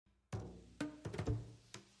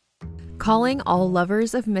Calling all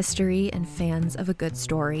lovers of mystery and fans of a good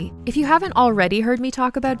story. If you haven't already heard me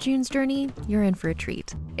talk about June's Journey, you're in for a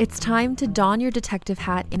treat. It's time to don your detective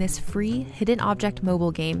hat in this free hidden object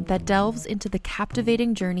mobile game that delves into the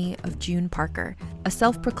captivating journey of June Parker, a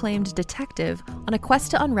self-proclaimed detective on a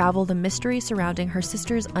quest to unravel the mystery surrounding her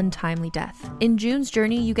sister's untimely death. In June's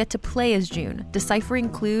Journey, you get to play as June, deciphering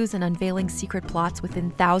clues and unveiling secret plots within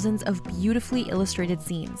thousands of beautifully illustrated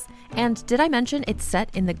scenes. And did I mention it's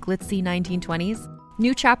set in the glitzy 1920s?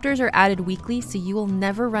 New chapters are added weekly, so you will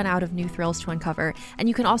never run out of new thrills to uncover, and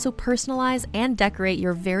you can also personalize and decorate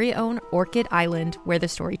your very own Orchid Island where the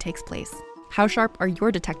story takes place. How sharp are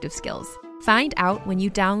your detective skills? Find out when you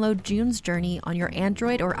download June's Journey on your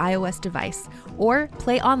Android or iOS device, or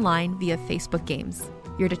play online via Facebook Games.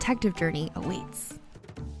 Your detective journey awaits.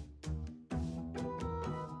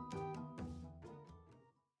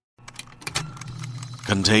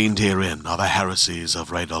 Contained herein are the heresies of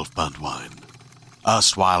Radolf Burntwine,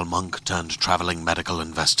 erstwhile monk turned traveling medical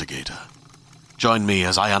investigator. Join me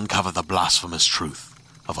as I uncover the blasphemous truth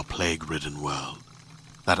of a plague-ridden world,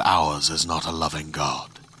 that ours is not a loving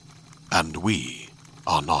God, and we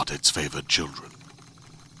are not its favored children.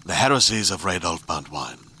 The heresies of Radolf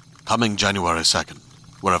Burntwine, coming January 2nd,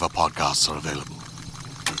 wherever podcasts are available.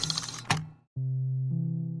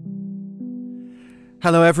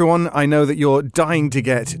 Hello everyone, I know that you're dying to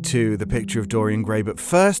get to the picture of Dorian Gray, but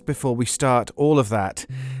first, before we start all of that,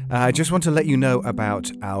 I just want to let you know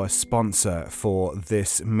about our sponsor for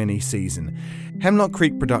this mini-season. Hemlock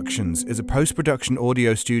Creek Productions is a post-production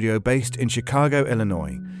audio studio based in Chicago,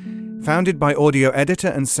 Illinois. Founded by audio editor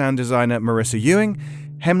and sound designer Marissa Ewing,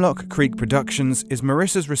 Hemlock Creek Productions is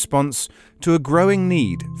Marissa's response to a growing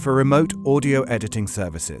need for remote audio editing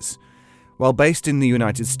services. While based in the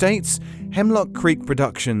United States, Hemlock Creek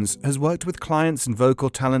Productions has worked with clients and vocal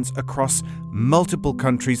talents across multiple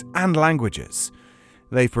countries and languages.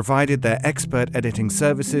 They've provided their expert editing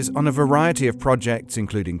services on a variety of projects,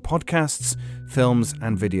 including podcasts, films,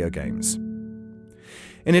 and video games.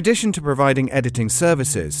 In addition to providing editing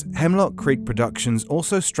services, Hemlock Creek Productions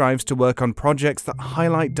also strives to work on projects that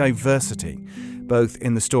highlight diversity, both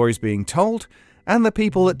in the stories being told and the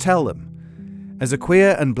people that tell them. As a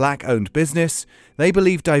queer and black-owned business, they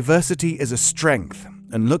believe diversity is a strength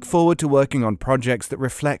and look forward to working on projects that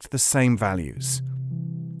reflect the same values.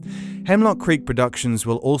 Hemlock Creek Productions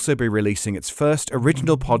will also be releasing its first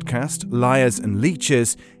original podcast, Liars and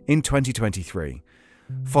Leeches, in 2023.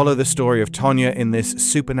 Follow the story of Tonya in this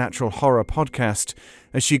supernatural horror podcast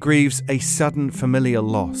as she grieves a sudden familial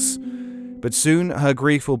loss. But soon her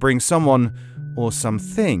grief will bring someone, or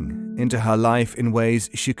something, into her life in ways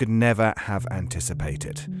she could never have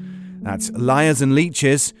anticipated. That's Liars and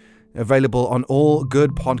Leeches, available on all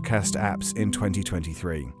good podcast apps in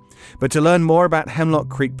 2023. But to learn more about Hemlock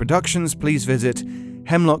Creek Productions, please visit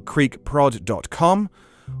hemlockcreekprod.com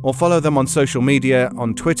or follow them on social media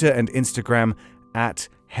on Twitter and Instagram at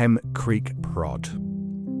hemcreekprod.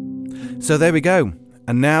 So there we go.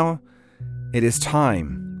 And now it is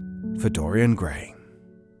time for Dorian Gray.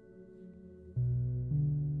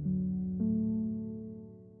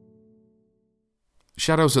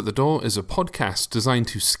 Shadows at the Door is a podcast designed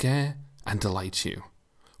to scare and delight you.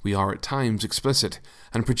 We are at times explicit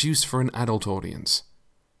and produced for an adult audience.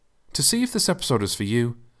 To see if this episode is for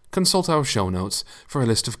you, consult our show notes for a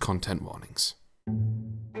list of content warnings.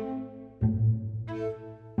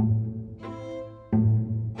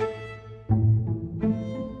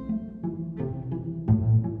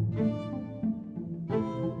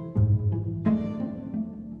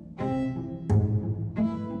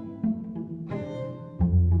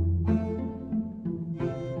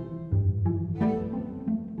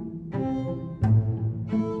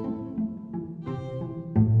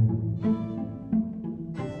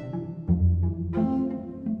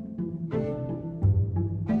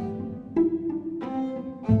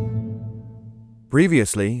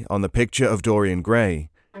 Previously on the picture of Dorian Gray.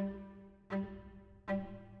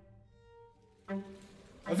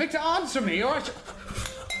 Victor, answer me, or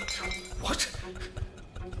What?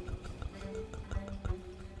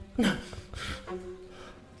 No.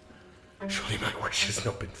 Surely my wish has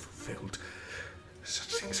not been fulfilled.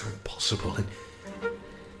 Such things are impossible, and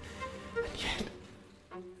yet...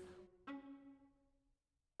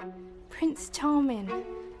 Prince Charming,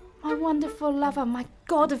 my wonderful lover, my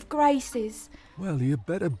god of graces. Well, you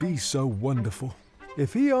better be so wonderful.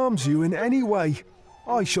 If he harms you in any way,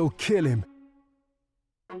 I shall kill him.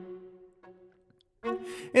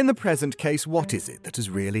 In the present case, what is it that has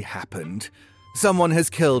really happened? Someone has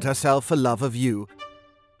killed herself for love of you.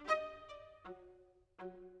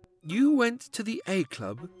 You went to the A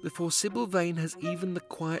Club before Sybil Vane has even the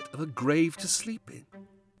quiet of a grave to sleep in.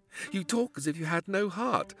 You talk as if you had no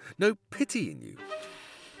heart, no pity in you.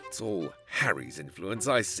 It's all Harry's influence,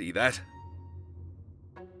 I see that.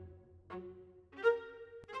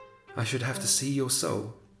 I should have to see your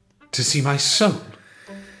soul. To see my soul?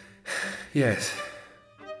 Yes.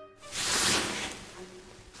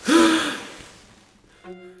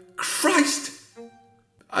 Christ!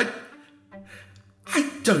 I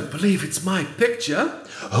don't believe it's my picture.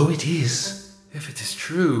 Oh, it is. If it is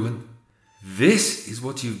true, and this is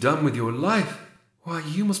what you've done with your life, why,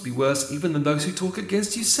 you must be worse even than those who talk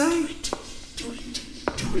against you say. Do it.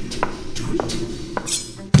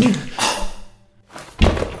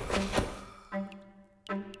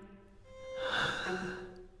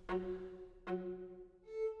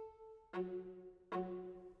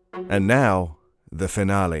 And now, the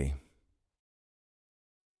finale.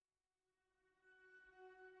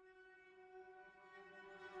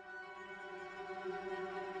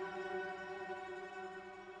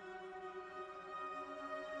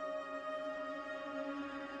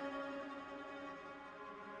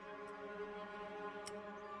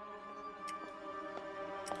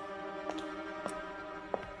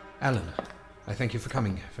 Alan, I thank you for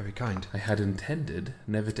coming. Very kind. I had intended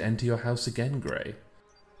never to enter your house again, Grey.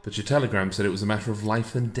 But your telegram said it was a matter of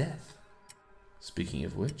life and death. Speaking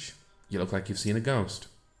of which, you look like you've seen a ghost.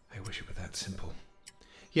 I wish it were that simple.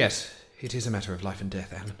 Yes, it is a matter of life and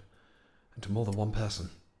death, Alan. And to more than one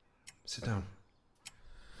person. Sit down.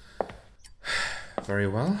 Very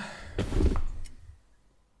well.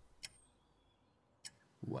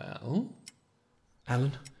 Well?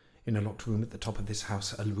 Alan, in a locked room at the top of this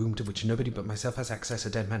house, a room to which nobody but myself has access, a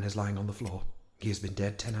dead man is lying on the floor. He has been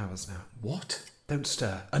dead 10 hours now. What? Don't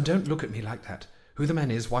stir, and don't look at me like that. Who the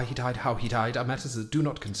man is, why he died, how he died, are matters that do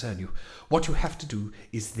not concern you. What you have to do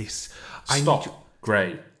is this. Stop,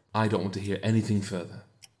 Grey. I don't want to hear anything further.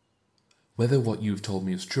 Whether what you've told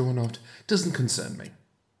me is true or not doesn't concern me.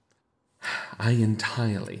 I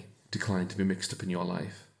entirely decline to be mixed up in your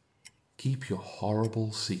life. Keep your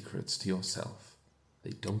horrible secrets to yourself.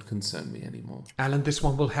 They don't concern me anymore. Alan, this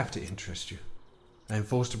one will have to interest you. I am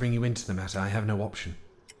forced to bring you into the matter. I have no option.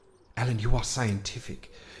 Alan, you are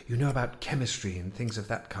scientific. You know about chemistry and things of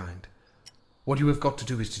that kind. What you have got to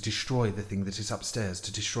do is to destroy the thing that is upstairs,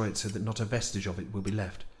 to destroy it so that not a vestige of it will be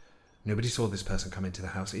left. Nobody saw this person come into the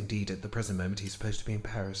house. Indeed, at the present moment, he is supposed to be in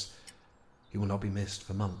Paris. He will not be missed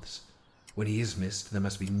for months. When he is missed, there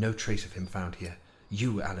must be no trace of him found here.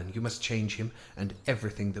 You, Alan, you must change him and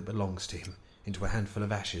everything that belongs to him into a handful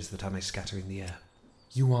of ashes that I may scatter in the air.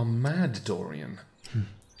 You are mad, Dorian.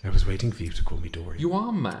 I was waiting for you to call me Dorian. You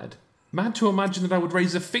are mad. Mad to imagine that I would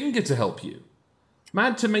raise a finger to help you.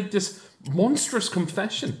 Mad to make this monstrous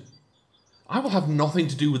confession. I will have nothing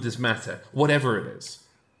to do with this matter, whatever it is.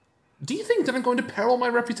 Do you think that I'm going to peril my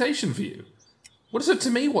reputation for you? What is it to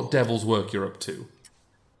me what devil's work you're up to?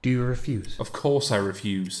 Do you refuse? Of course I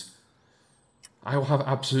refuse. I will have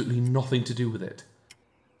absolutely nothing to do with it.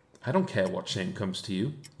 I don't care what shame comes to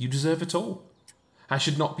you. You deserve it all. I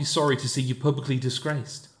should not be sorry to see you publicly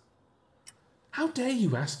disgraced. How dare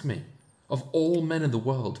you ask me, of all men in the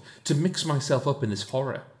world, to mix myself up in this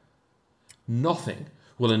horror? Nothing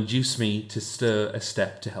will induce me to stir a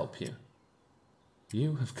step to help you.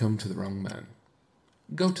 You have come to the wrong man.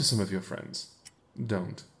 Go to some of your friends.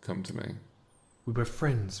 Don't come to me. We were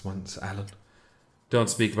friends once, Alan. Don't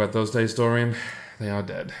speak about those days, Dorian. They are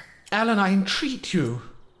dead. Alan, I entreat you.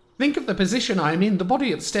 Think of the position I am in. The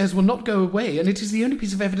body upstairs will not go away, and it is the only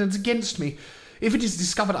piece of evidence against me. If it is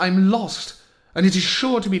discovered, I am lost. And it is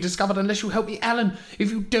sure to be discovered unless you help me. Alan, if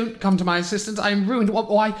you don't come to my assistance, I am ruined.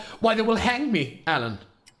 Why, they will hang me, Alan.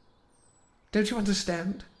 Don't you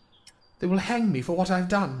understand? They will hang me for what I've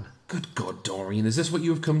done. Good God, Dorian, is this what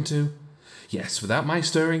you have come to? Yes, without my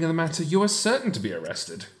stirring in the matter, you are certain to be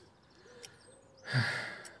arrested.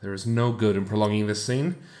 There is no good in prolonging this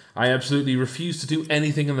scene. I absolutely refuse to do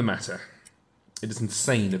anything in the matter. It is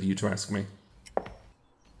insane of you to ask me.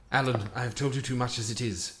 Alan, I have told you too much as it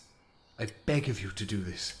is. I beg of you to do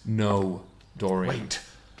this. No, Dorian.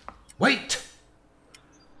 Wait!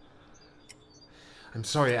 I'm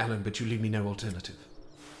sorry, Alan, but you leave me no alternative.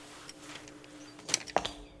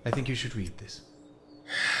 I think you should read this.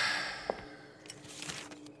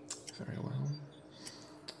 Very well.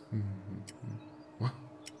 What?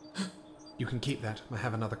 You can keep that. I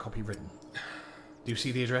have another copy written. Do you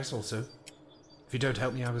see the address also? If you don't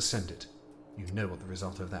help me, I will send it. You know what the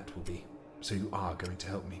result of that will be, so you are going to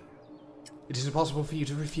help me. It is impossible for you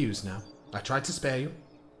to refuse now. I tried to spare you.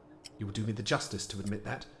 You will do me the justice to admit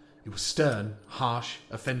that. It was stern, harsh,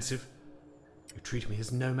 offensive. You treat me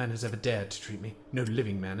as no man has ever dared to treat me. No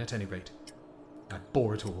living man, at any rate. I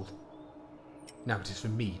bore it all. Now it is for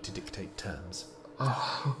me to dictate terms.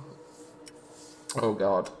 Oh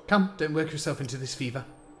God. Come, don't work yourself into this fever.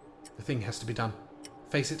 The thing has to be done.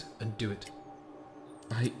 Face it and do it.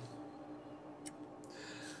 I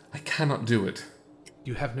cannot do it.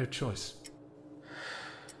 You have no choice.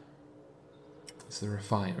 Is there a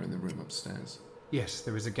fire in the room upstairs? Yes,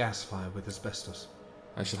 there is a gas fire with asbestos.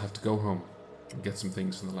 I shall have to go home and get some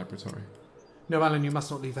things from the laboratory. No, Alan, you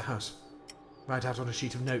must not leave the house. Write out on a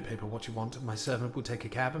sheet of notepaper what you want, and my servant will take a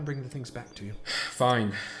cab and bring the things back to you.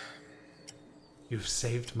 Fine. You've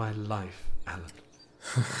saved my life, Alan.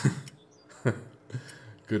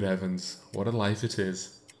 Good heavens, what a life it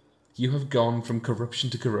is. You have gone from corruption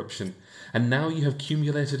to corruption, and now you have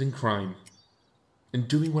accumulated in crime. In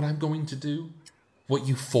doing what I'm going to do, what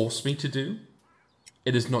you force me to do,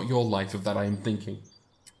 it is not your life of that I am thinking.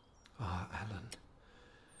 Ah, Alan.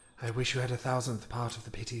 I wish you had 1,000th part of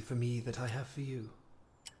the pity for me that I have for you.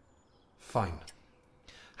 Fine.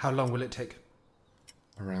 How long will it take?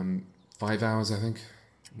 Around 5 hours, I think,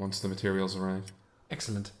 once the materials arrive.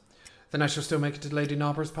 Excellent. Then I shall still make it to Lady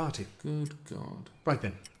Narborough's party. Good God. Right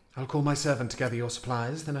then. I'll call my servant to gather your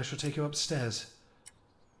supplies, then I shall take you upstairs.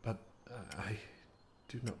 But I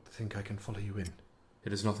do not think I can follow you in.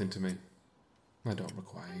 It is nothing to me. I don't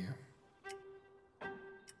require you.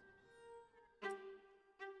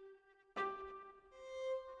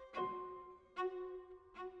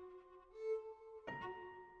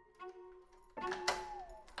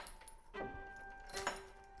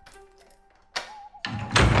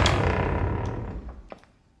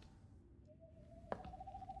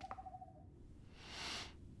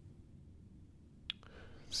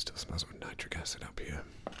 Still smells of nitric acid up here.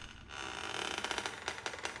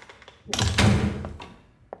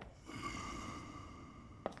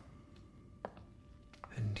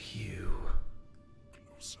 And you.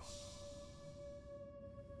 Closer.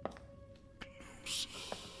 Closer.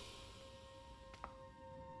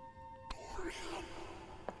 Dorian.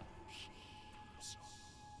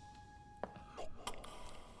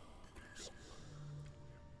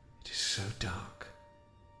 It is so dark.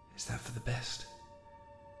 Is that for the best?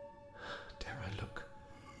 Dare I look?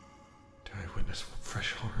 Dare I witness what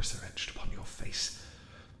fresh horrors are etched upon your face?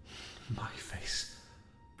 My face.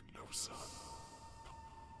 Closer.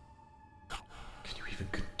 Can you even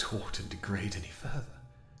contort and degrade any further?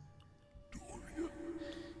 Dorian.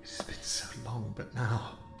 It has been so long, but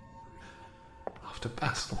now, after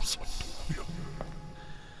Basil,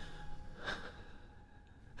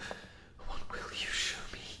 what will you show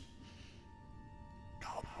me?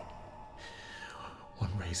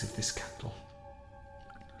 One rays of this candle,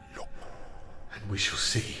 and we shall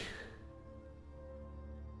see.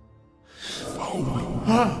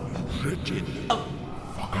 Wretched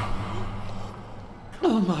fucker.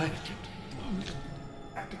 Oh my.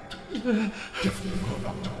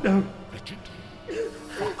 No. Wretched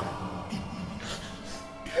fucker.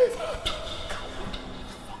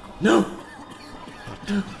 No.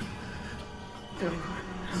 No.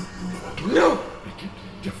 No.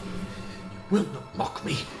 You will not mock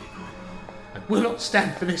me. I will not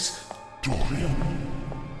stand for this. Dorian.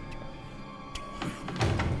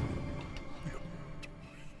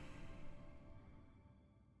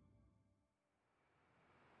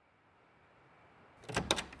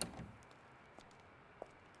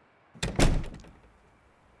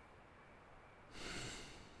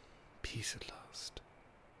 Peace at last.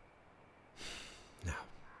 Now,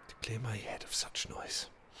 to clear my head of such noise.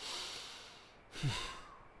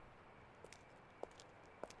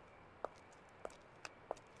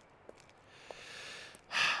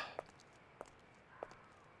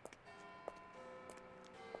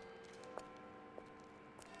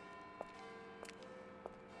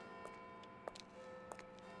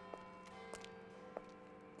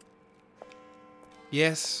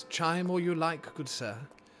 Yes, chime all you like, good sir,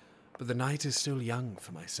 but the night is still young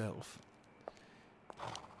for myself.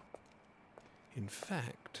 In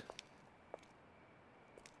fact...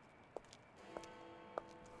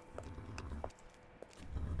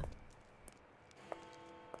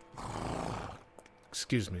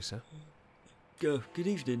 Excuse me, sir. Good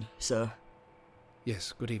evening, sir.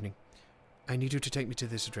 Yes, good evening. I need you to take me to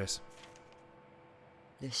this address.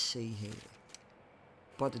 Let's see here.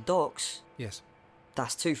 By the docks? Yes.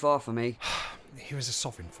 That's too far for me. Here is a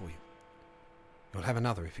sovereign for you. You'll have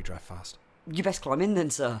another if you drive fast. You best climb in then,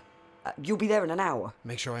 sir. You'll be there in an hour.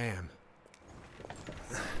 Make sure I am.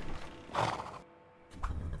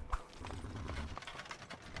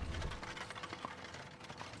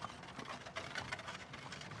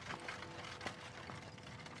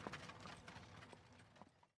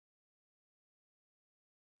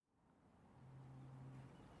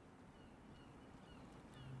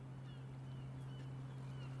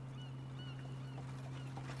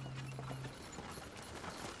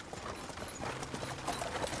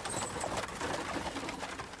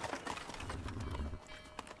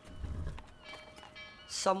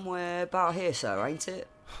 somewhere about here, sir, ain't it?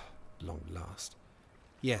 Long last.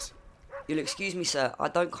 Yes. You'll excuse me, sir, I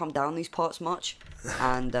don't come down these parts much,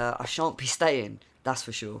 and I shan't be staying, that's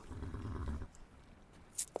for sure.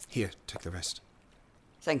 Here, take the rest.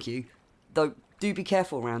 Thank you. Though, do be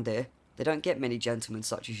careful round here. They don't get many gentlemen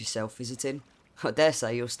such as yourself visiting. I dare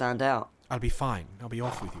say you'll stand out. I'll be fine. I'll be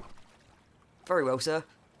off with you. Very well, sir.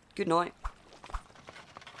 Good night.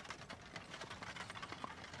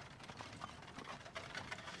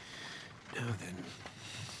 Now then.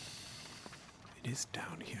 It is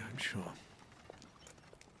down here, I'm sure.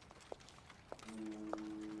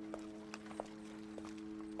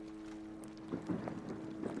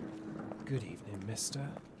 Good evening, mister.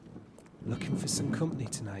 Looking for some company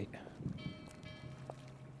tonight?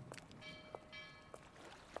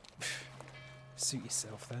 Suit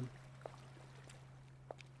yourself, then.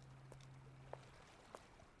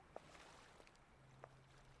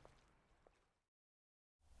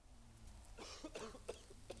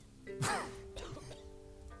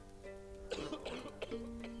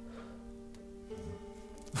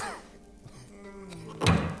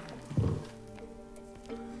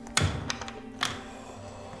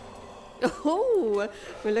 Oh,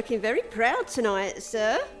 we're looking very proud tonight,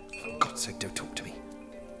 sir. For God's sake, don't talk to me.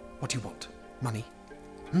 What do you want? Money?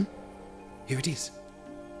 Here it is.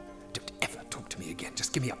 Don't ever talk to me again.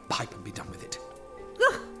 Just give me a pipe and be done with it.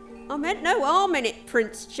 I meant no harm in it,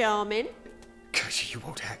 Prince Charming. Gosh, you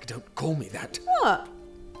old hag, don't call me that. What?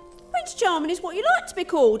 Prince Charming is what you like to be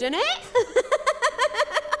called, isn't it?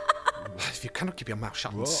 If you cannot keep your mouth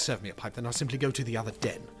shut and serve me a pipe, then I'll simply go to the other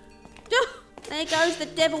den. There goes the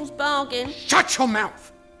devil's bargain. Shut your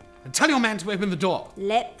mouth! And tell your man to open the door.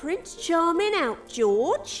 Let Prince Charming out,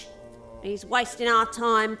 George. He's wasting our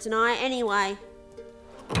time tonight anyway.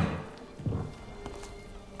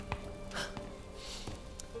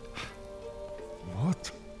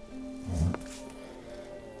 What?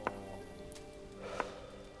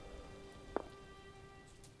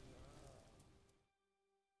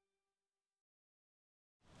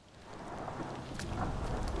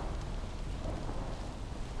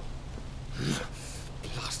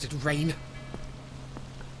 Blasted rain.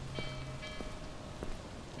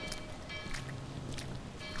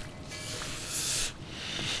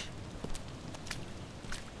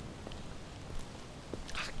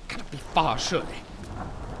 Cannot be far, surely.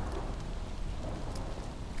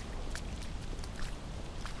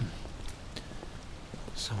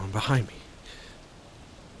 Someone behind me.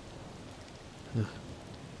 No.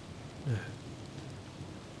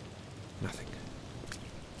 Nothing.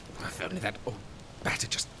 If only that old bat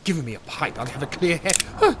had just given me a pipe, I'd have a clear head.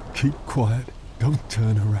 Keep quiet. Don't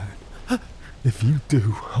turn around. If you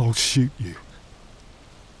do, I'll shoot you.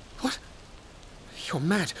 What? You're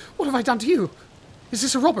mad. What have I done to you? Is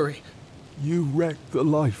this a robbery? You wrecked the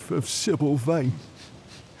life of Sybil Vane,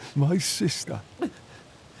 my sister.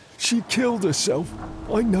 She killed herself.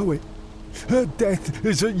 I know it. Her death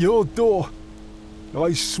is at your door.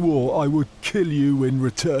 I swore I would kill you in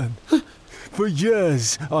return. For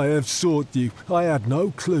years I have sought you. I had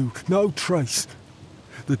no clue, no trace.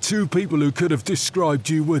 The two people who could have described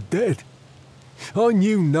you were dead. I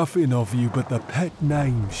knew nothing of you but the pet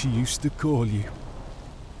name she used to call you.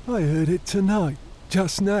 I heard it tonight,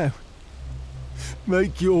 just now.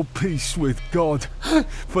 Make your peace with God,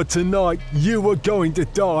 for tonight you are going to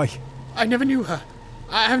die. I never knew her.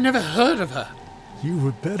 I have never heard of her. You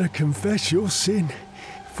would better confess your sin,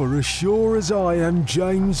 for as sure as I am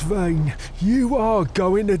James Vane, you are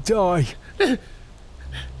going to die.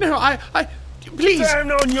 No, I please.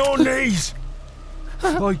 Down on your knees!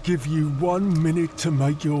 I give you 1 minute to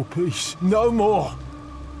make your peace, no more.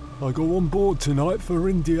 I go on board tonight for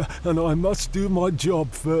India, and I must do my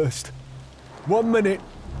job first. 1 minute,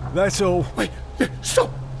 that's all. Wait,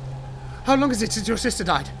 stop! How long is it since your sister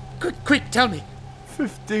died? Quick, tell me.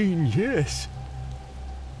 15 years.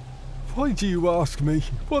 Why do you ask me?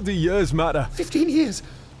 What do years matter? 15 years?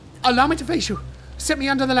 Allow me to face you. Set me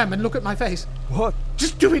under the lamp and look at my face. What?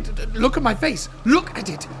 Just do it. Look at my face. Look at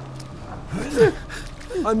it.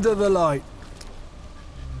 Under the light.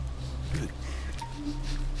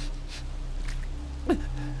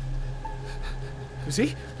 You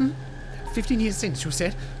see? 15 years since, you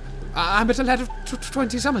said. I'm but a lad of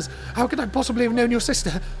 20 summers. How could I possibly have known your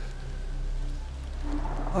sister?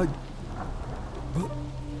 But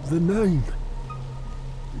the name.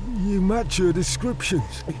 You match your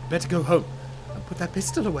descriptions. You'd better go home and put that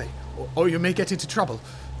pistol away, or you may get into trouble.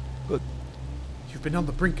 But you've been on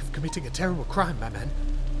the brink of committing a terrible crime, my man.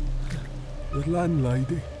 The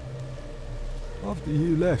landlady. After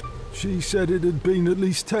you left, she said it had been at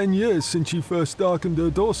least 10 years since you first darkened her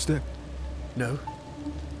doorstep. No.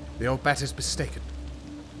 The old bat is mistaken.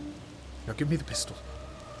 Now give me the pistol.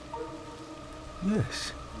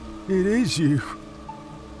 Yes, it is you.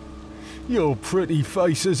 Your pretty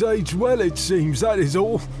face has aged well, it seems, that is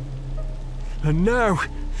all. And now,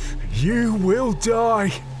 you will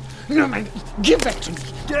die. No, man, give that to me.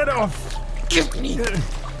 Get off. Give me. Give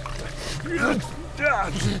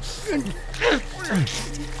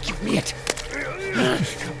me it.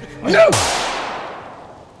 No!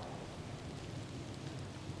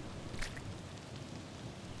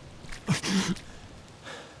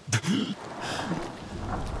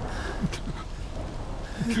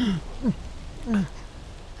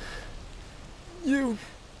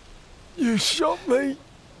 You shot me.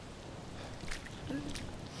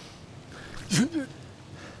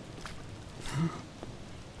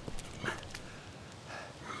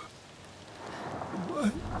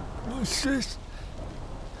 My sis,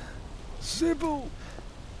 Sybil.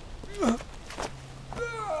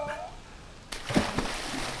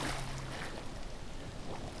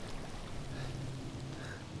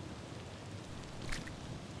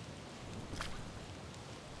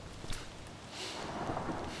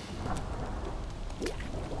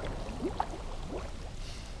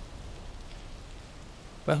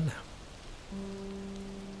 Well, now.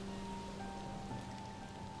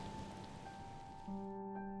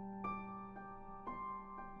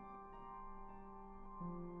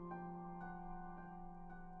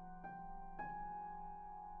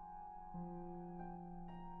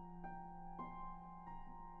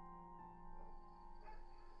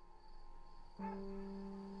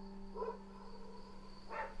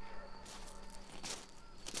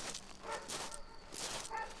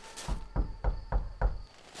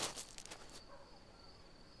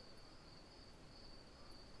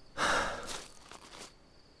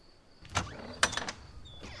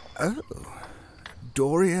 Oh,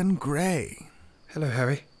 Dorian Gray. Hello,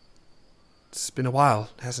 Harry. It's been a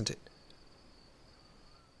while, hasn't it?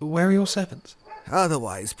 Where are your servants?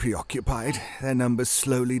 Otherwise preoccupied. Their numbers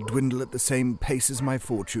slowly dwindle at the same pace as my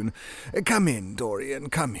fortune. Come in,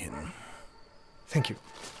 Dorian, come in. Thank you.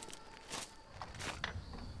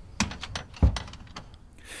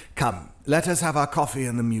 Come, let us have our coffee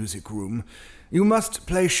in the music room. You must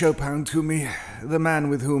play Chopin to me. The man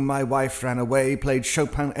with whom my wife ran away played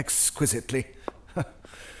Chopin exquisitely.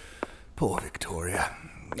 Poor Victoria.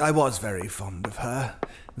 I was very fond of her.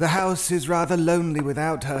 The house is rather lonely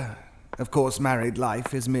without her. Of course, married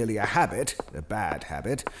life is merely a habit, a bad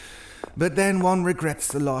habit. But then one regrets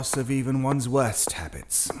the loss of even one's worst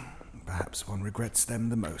habits. Perhaps one regrets them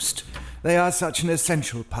the most. They are such an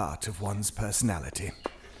essential part of one's personality.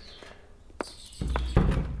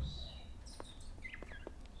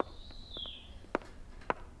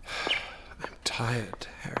 Tired,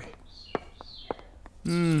 Harry.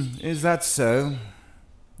 Is that so?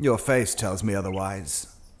 Your face tells me otherwise.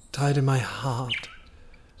 Tired in my heart.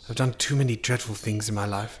 I've done too many dreadful things in my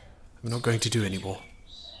life. I'm not going to do any more.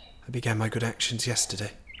 I began my good actions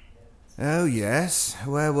yesterday. Oh, yes?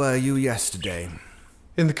 Where were you yesterday?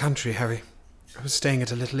 In the country, Harry. I was staying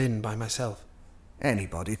at a little inn by myself.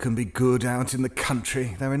 Anybody can be good out in the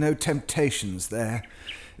country. There are no temptations there.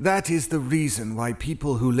 That is the reason why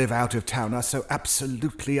people who live out of town are so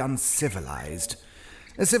absolutely uncivilized.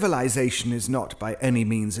 A civilization is not by any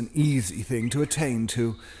means an easy thing to attain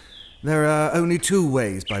to. There are only two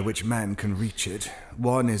ways by which man can reach it.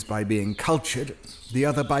 One is by being cultured, the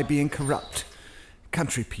other by being corrupt.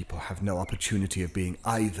 Country people have no opportunity of being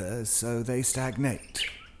either, so they stagnate.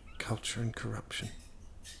 Culture and corruption.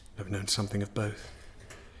 I've known something of both.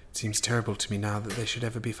 It seems terrible to me now that they should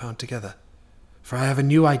ever be found together. For I have a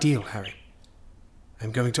new ideal, Harry. I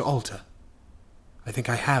am going to alter. I think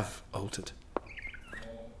I have altered.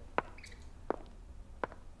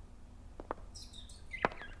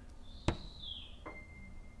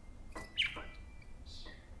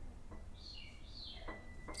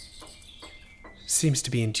 Seems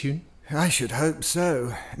to be in tune. I should hope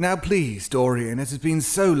so. Now please, Dorian, it has been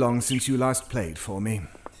so long since you last played for me.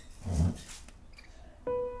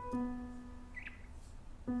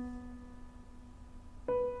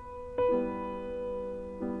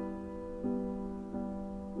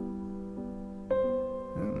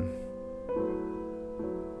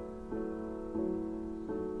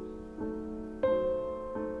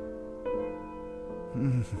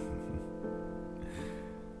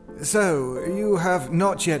 So, you have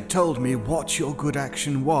not yet told me what your good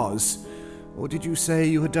action was, or did you say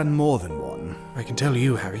you had done more than one? I can tell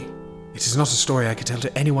you, Harry. It is not a story I could tell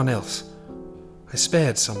to anyone else. I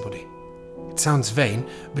spared somebody. It sounds vain,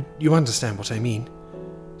 but you understand what I mean.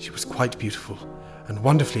 She was quite beautiful, and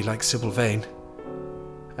wonderfully like Sybil Vane.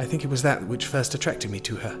 I think it was that which first attracted me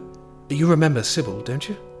to her. You remember Sybil, don't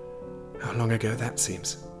you? How long ago that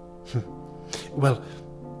seems. Well,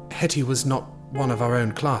 Hetty was not one of our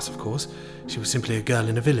own class, of course. She was simply a girl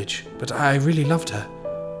in a village. But I really loved her.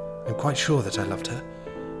 I'm quite sure that I loved her.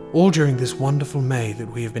 All during this wonderful May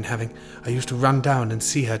that we have been having, I used to run down and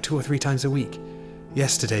see her 2 or 3 times a week.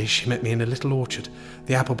 Yesterday she met me in a little orchard.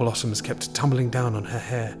 The apple blossoms kept tumbling down on her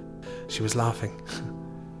hair. She was laughing.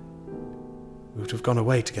 We would have gone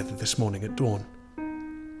away together this morning at dawn.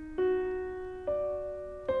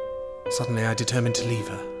 Suddenly I determined to leave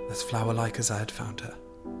her, as flower-like as I had found her.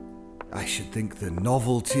 I should think the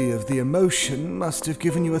novelty of the emotion must have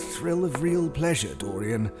given you a thrill of real pleasure,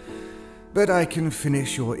 Dorian. But I can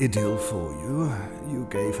finish your idyll for you. You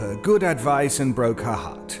gave her good advice and broke her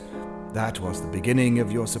heart. That was the beginning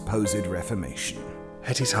of your supposed reformation.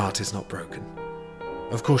 Hetty's heart is not broken.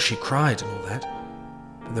 Of course she cried and all that,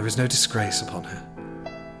 but there is no disgrace upon her.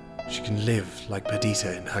 She can live like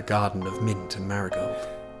Perdita in her garden of mint and marigold.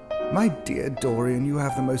 My dear Dorian, you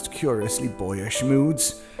have the most curiously boyish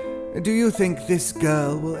moods. Do you think this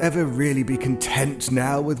girl will ever really be content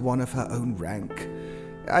now with one of her own rank?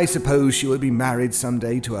 I suppose she will be married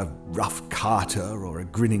someday to a rough carter or a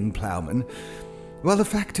grinning ploughman. Well, the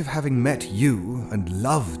fact of having met you and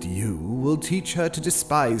loved you will teach her to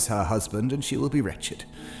despise her husband, and she will be wretched.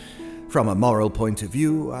 From a moral point of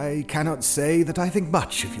view, I cannot say that I think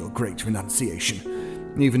much of your great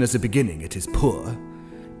renunciation. Even as a beginning, it is poor.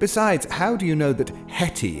 Besides, how do you know that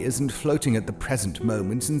Hetty isn't floating at the present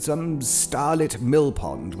moment in some starlit mill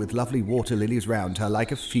pond with lovely water lilies round her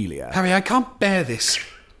like Ophelia? Harry, I can't bear this.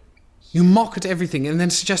 You mock at everything and then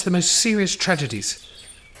suggest the most serious tragedies.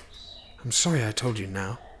 I'm sorry I told you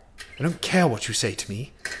now. I don't care what you say to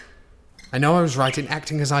me. I know I was right in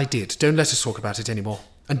acting as I did. Don't let us talk about it anymore.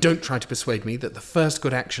 And don't try to persuade me that the first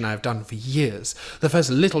good action I have done for years, the first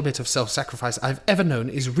little bit of self-sacrifice I've ever known,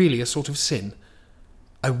 is really a sort of sin.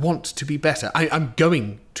 I want to be better. I'm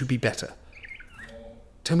going to be better.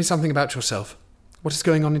 Tell me something about yourself. What is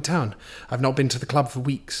going on in town? I've not been to the club for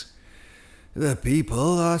weeks. The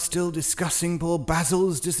people are still discussing poor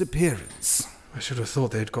Basil's disappearance. I should have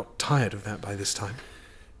thought they had got tired of that by this time.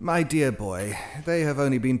 My dear boy, they have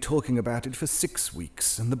only been talking about it for 6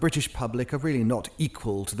 weeks, and the British public are really not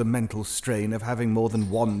equal to the mental strain of having more than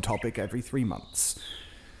one topic every 3 months.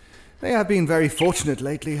 They have been very fortunate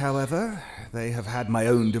lately, however. They have had my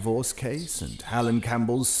own divorce case and Alan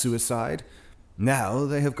Campbell's suicide. Now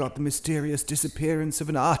they have got the mysterious disappearance of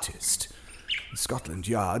an artist. Scotland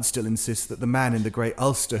Yard still insists that the man in the grey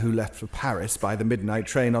ulster who left for Paris by the midnight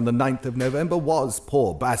train on the 9th of November was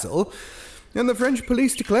poor Basil, and the French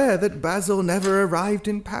police declare that Basil never arrived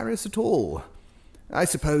in Paris at all. I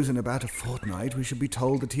suppose in about a fortnight we shall be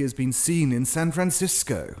told that he has been seen in San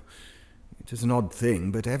Francisco. It is an odd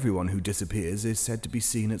thing, but everyone who disappears is said to be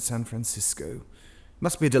seen at San Francisco.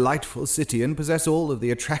 Must be a delightful city and possess all of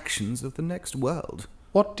the attractions of the next world.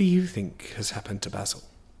 What do you think has happened to Basil?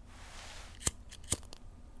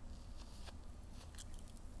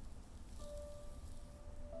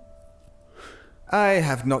 I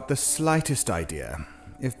have not the slightest idea.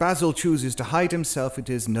 If Basil chooses to hide himself, it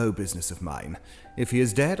is no business of mine. If he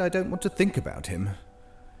is dead, I don't want to think about him.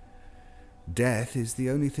 Death is the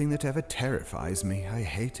only thing that ever terrifies me. I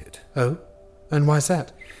hate it. Oh? And why's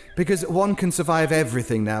that? Because one can survive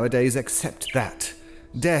everything nowadays except that.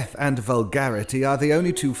 Death and vulgarity are the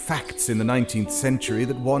only 2 facts in the 19th century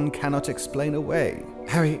that one cannot explain away.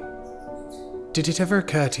 Harry, did it ever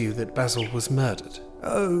occur to you that Basil was murdered?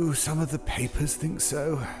 Oh, some of the papers think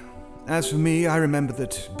so. As for me, I remember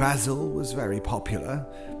that Basil was very popular.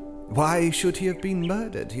 Why should he have been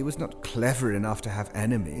murdered? He was not clever enough to have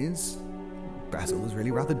enemies. Basil was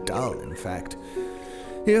really rather dull, in fact.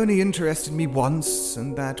 He only interested me once,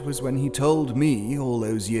 and that was when he told me, all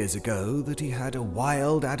those years ago, that he had a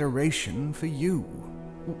wild adoration for you.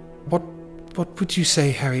 What would you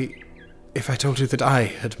say, Harry, if I told you that I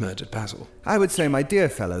had murdered Basil? I would say, my dear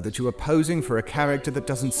fellow, that you are posing for a character that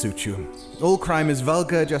doesn't suit you. All crime is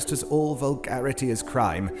vulgar, just as all vulgarity is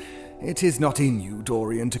crime. It is not in you,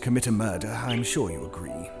 Dorian, to commit a murder. I'm sure you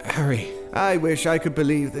agree. Harry. I wish I could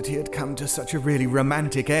believe that he had come to such a really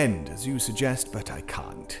romantic end, as you suggest, but I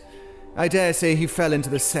can't. I dare say he fell into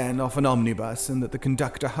the Seine off an omnibus and that the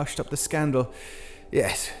conductor hushed up the scandal.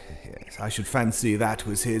 Yes, I should fancy that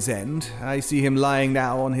was his end. I see him lying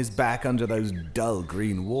now on his back under those dull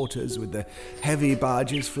green waters with the heavy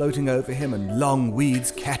barges floating over him and long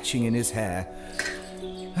weeds catching in his hair.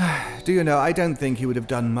 Do you know, I don't think he would have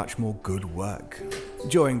done much more good work.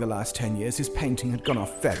 During the last 10 years, his painting had gone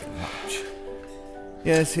off very much.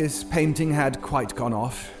 Yes, his painting had quite gone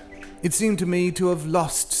off. It seemed to me to have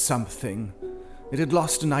lost something. It had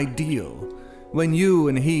lost an ideal. When you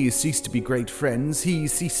and he ceased to be great friends, he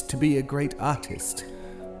ceased to be a great artist.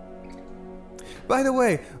 By the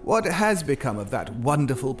way, what has become of that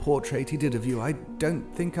wonderful portrait he did of you? I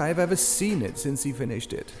don't think I have ever seen it since he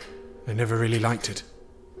finished it. I never really liked it.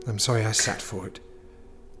 I'm sorry I sat for it.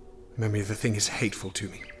 The memory of the thing is hateful to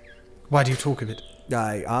me. Why do you talk of it?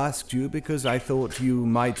 I asked you because I thought you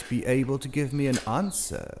might be able to give me an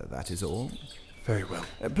answer, that is all. Very well.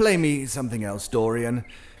 Play me something else, Dorian.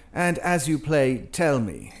 And as you play, tell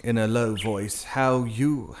me, in a low voice, how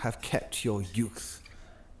you have kept your youth.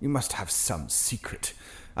 You must have some secret.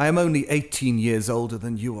 I am only 18 years older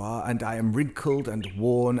than you are, and I am wrinkled and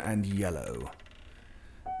worn and yellow.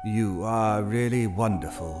 You are really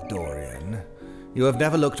wonderful, Dorian. You have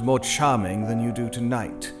never looked more charming than you do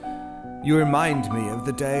tonight. You remind me of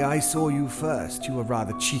the day I saw you first. You were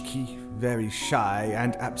rather cheeky, very shy,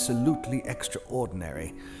 and absolutely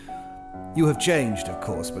extraordinary. You have changed, of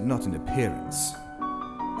course, but not in appearance.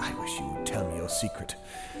 I wish you would tell me your secret.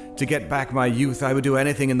 To get back my youth, I would do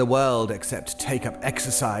anything in the world except take up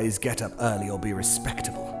exercise, get up early, or be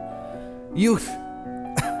respectable. Youth!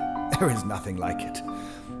 There is nothing like it.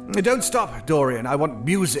 Don't stop, Dorian. I want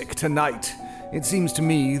music tonight. It seems to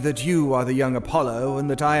me that you are the young Apollo, and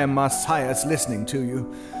that I am Marsyas listening to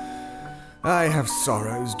you. I have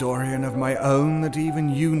sorrows, Dorian, of my own that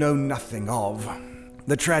even you know nothing of.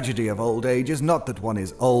 The tragedy of old age is not that one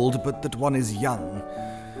is old, but that one is young.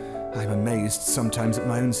 I'm amazed sometimes at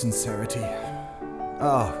my own sincerity.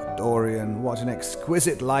 Oh, Dorian, what an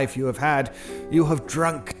exquisite life you have had. You have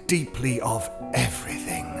drunk deeply of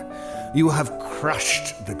everything. You have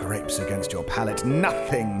crushed the grapes against your palate.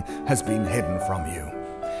 Nothing has been hidden from you.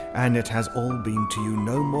 And it has all been to you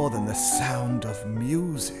no more than the sound of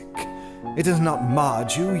music. It has not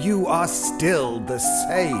marred you. You are still the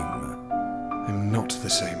same. I'm not the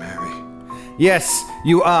same, Harry. Yes,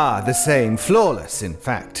 you are the same. Flawless, in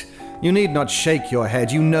fact. You need not shake your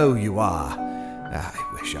head. You know you are. I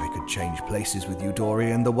wish I could change places with you,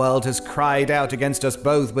 Dorian. The world has cried out against us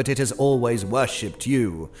both, but it has always worshipped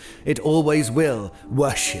you. It always will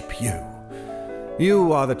worship you.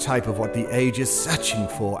 You are the type of what the age is searching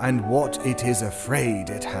for, and what it is afraid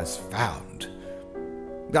it has found.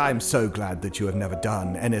 I'm so glad that you have never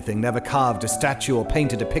done anything, never carved a statue or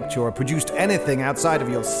painted a picture or produced anything outside of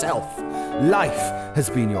yourself. Life has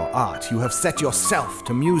been your art. You have set yourself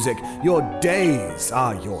to music. Your days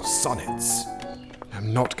are your sonnets.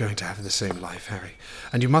 I'm not going to have the same life, Harry,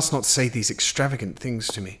 and you must not say these extravagant things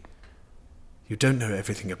to me. You don't know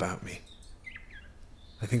everything about me.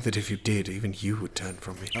 I think that if you did, even you would turn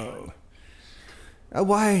from me. Oh.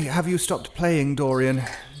 Why have you stopped playing, Dorian?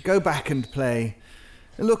 Go back and play.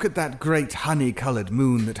 Look at that great honey-coloured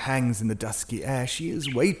moon that hangs in the dusky air. She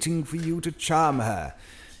is waiting for you to charm her,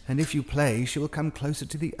 and if you play, she will come closer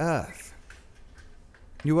to the earth.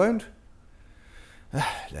 You won't?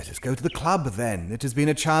 Let us go to the club, then. It has been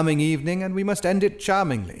a charming evening, and we must end it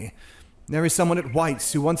charmingly. There is someone at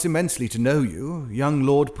White's who wants immensely to know you, young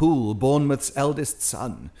Lord Poole, Bournemouth's eldest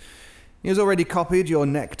son. He has already copied your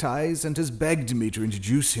neckties and has begged me to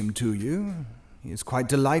introduce him to you. He is quite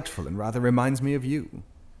delightful and rather reminds me of you.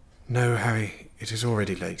 No, Harry, it is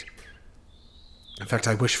already late. In fact,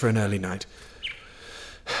 I wish for an early night.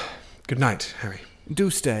 Good night, Harry. Do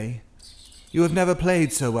stay. You have never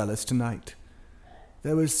played so well as tonight.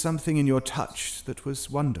 There was something in your touch that was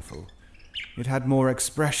wonderful. It had more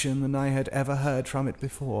expression than I had ever heard from it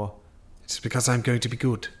before. It's because I'm going to be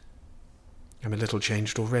good. I'm a little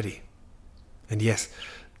changed already. And yes,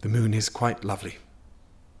 the moon is quite lovely.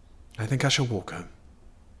 I think I shall walk home.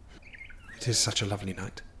 It is such a lovely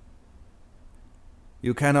night.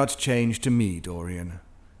 You cannot change to me, Dorian.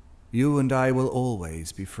 You and I will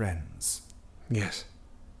always be friends. Yes.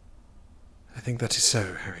 I think that is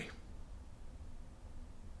so, Harry.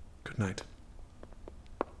 Good night.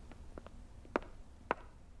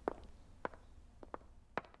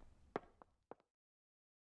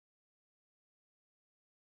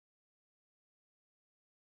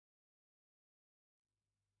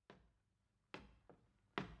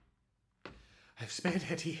 I've spared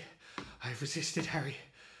Hetty. I've resisted Harry.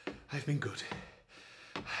 I've been good.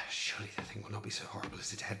 Surely the thing will not be so horrible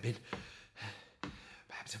as it had been.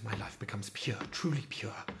 Perhaps if my life becomes pure, truly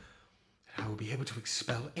pure, I will be able to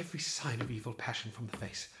expel every sign of evil passion from the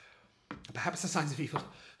face. Perhaps the signs of evil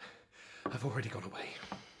have already gone away.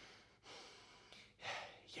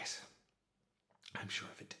 Yes, I'm sure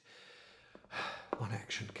of it. One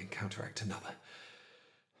action can counteract another.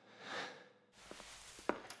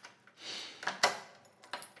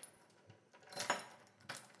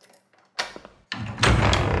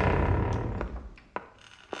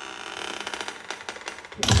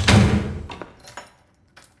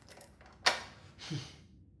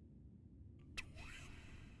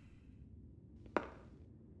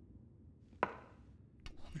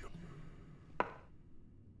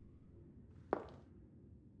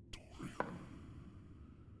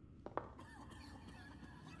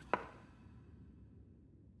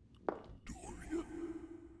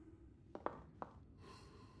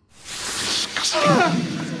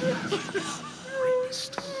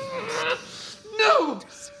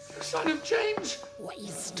 strange.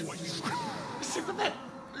 Waste. Sit with that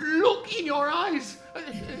look in your eyes. A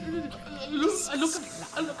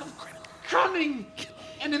look of cunning.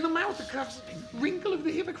 And in the mouth, the curved wrinkle of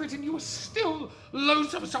the hypocrite, and you are still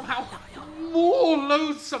loathsome, somehow more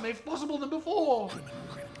loathsome, if possible, than before.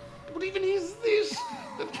 What even is this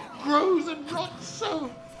that grows and rots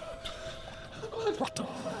so? Rotten.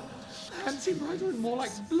 Hands seem brighter and more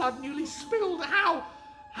like blood newly spilled. How?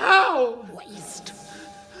 Waste.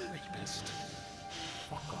 Rapist.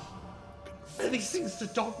 These things to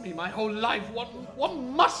dog me my whole life. What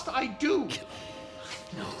must I do?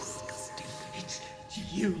 No. It's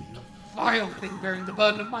you vile thing, bearing the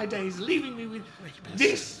burden of my days, leaving me with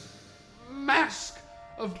this mask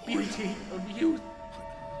of beauty, of youth.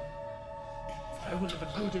 I will live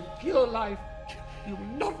a good and pure life. You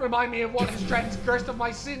will not remind me of what is transgressed of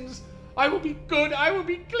my sins. I will be good, I will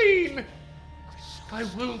be clean. I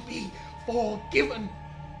will be forgiven.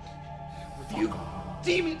 Whether you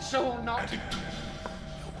deem it so or not.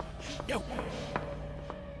 No.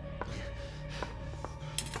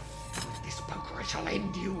 With this poker I shall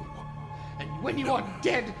end you. And when you are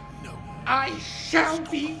dead, I shall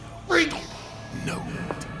be free. No.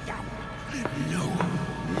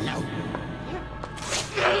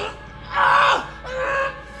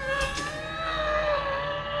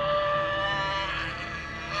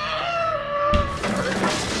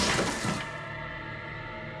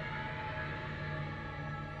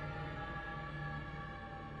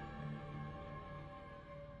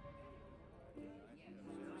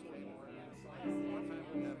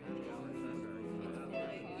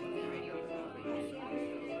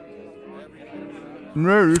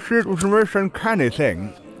 No, you see, it was the most uncanny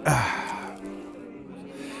thing.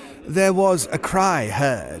 There was a cry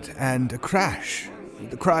heard, and a crash.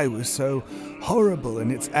 The cry was so horrible in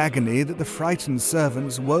its agony that the frightened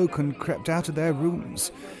servants woke and crept out of their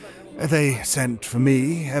rooms. They sent for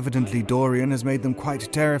me. Evidently Dorian has made them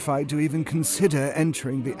quite terrified to even consider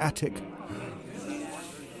entering the attic.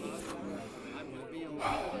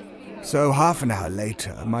 So half an hour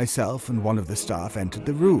later, myself and one of the staff entered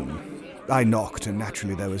the room. I knocked, and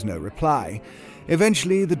naturally there was no reply.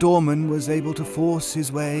 Eventually, the doorman was able to force his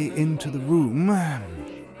way into the room.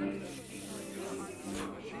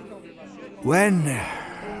 When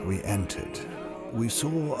we entered, we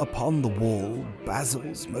saw upon the wall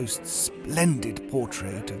Basil's most splendid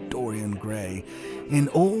portrait of Dorian Gray, in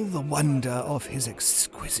all the wonder of his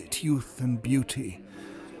exquisite youth and beauty.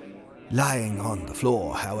 Lying on the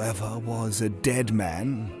floor, however, was a dead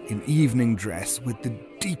man in evening dress with the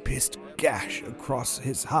deepest gash across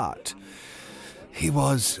his heart. He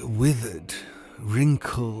was withered,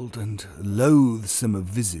 wrinkled, and loathsome of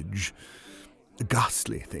visage, a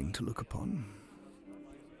ghastly thing to look upon.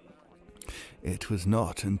 It was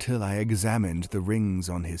not until I examined the rings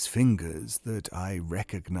on his fingers that I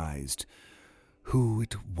recognized who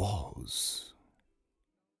it was.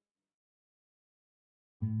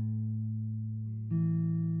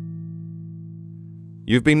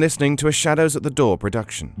 You've been listening to a Shadows at the Door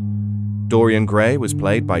production. Dorian Gray was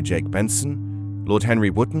played by Jake Benson, Lord Henry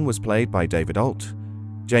Wotton was played by David Alt,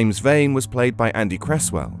 James Vane was played by Andy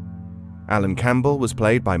Cresswell, Alan Campbell was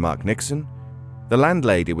played by Mark Nixon, the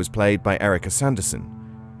landlady was played by Erica Sanderson,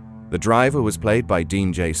 the driver was played by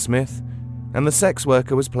Dean J. Smith, and the sex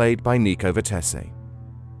worker was played by Nico Vitesse.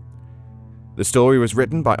 The story was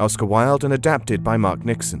written by Oscar Wilde and adapted by Mark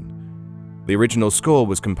Nixon. The original score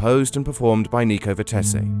was composed and performed by Nico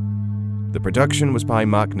Vitesse. The production was by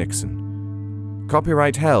Mark Nixon.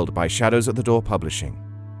 Copyright held by Shadows at the Door Publishing.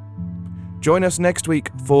 Join us next week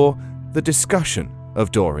for the discussion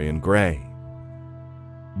of Dorian Gray.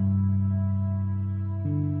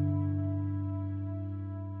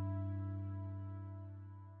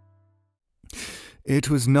 It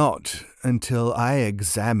was not until I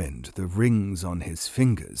examined the rings on his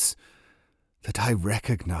fingers that I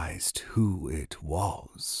recognized who it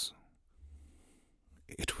was.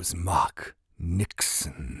 It was Mark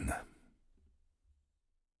Nixon.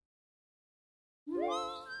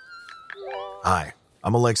 Hi,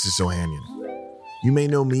 I'm Alexis Ohanian. You may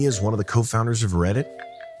know me as one of the co-founders of Reddit,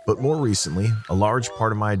 but more recently, a large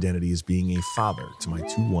part of my identity is being a father to my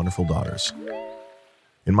two wonderful daughters.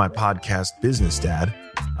 In my podcast, Business Dad,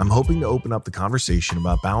 I'm hoping to open up the conversation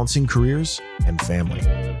about balancing careers and family.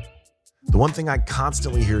 The one thing I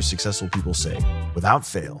constantly hear successful people say, without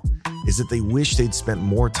fail, is that they wish they'd spent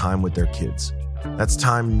more time with their kids. That's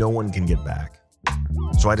time no one can get back.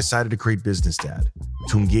 So I decided to create Business Dad,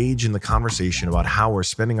 to engage in the conversation about how we're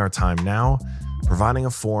spending our time now, providing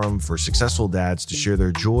a forum for successful dads to share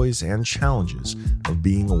their joys and challenges of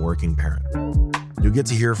being a working parent. You'll get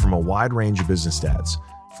to hear from a wide range of business dads,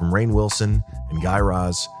 from Rainn Wilson and Guy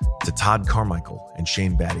Raz to Todd Carmichael and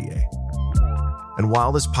Shane Battier. And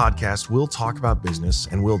while this podcast will talk about business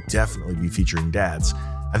and will definitely be featuring dads,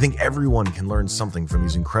 I think everyone can learn something from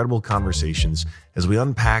these incredible conversations as we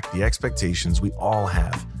unpack the expectations we all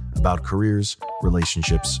have about careers,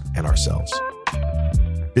 relationships, and ourselves.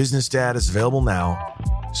 Business Dad is available now,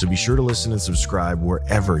 so be sure to listen and subscribe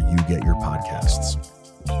wherever you get your podcasts.